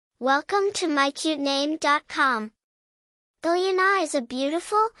Welcome to mycutename.com. Elyana is a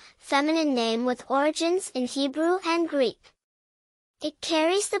beautiful, feminine name with origins in Hebrew and Greek. It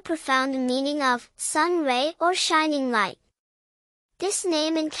carries the profound meaning of sun ray or shining light. This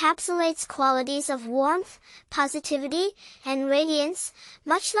name encapsulates qualities of warmth, positivity, and radiance,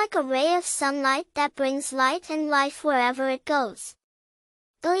 much like a ray of sunlight that brings light and life wherever it goes.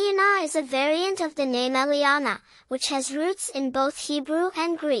 Elyana is a variant of the name Elyana, which has roots in both Hebrew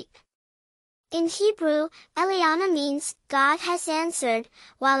and Greek. In Hebrew, Elyana means, God has answered,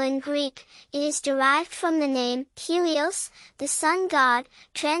 while in Greek, it is derived from the name Helios, the sun god,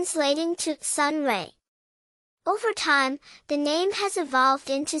 translating to sun ray. Over time, the name has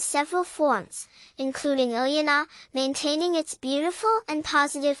evolved into several forms, including Elyana, maintaining its beautiful and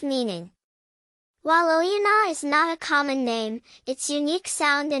positive meaning. While Elyana is not a common name, its unique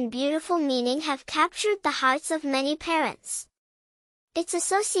sound and beautiful meaning have captured the hearts of many parents. Its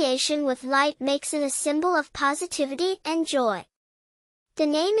association with light makes it a symbol of positivity and joy. The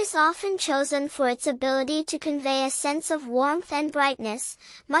name is often chosen for its ability to convey a sense of warmth and brightness,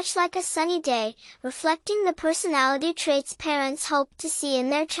 much like a sunny day, reflecting the personality traits parents hope to see in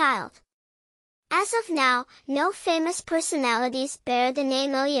their child. As of now, no famous personalities bear the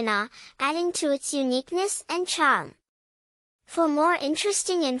name Elyana, adding to its uniqueness and charm. For more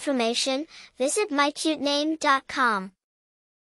interesting information, visit mycutename.com.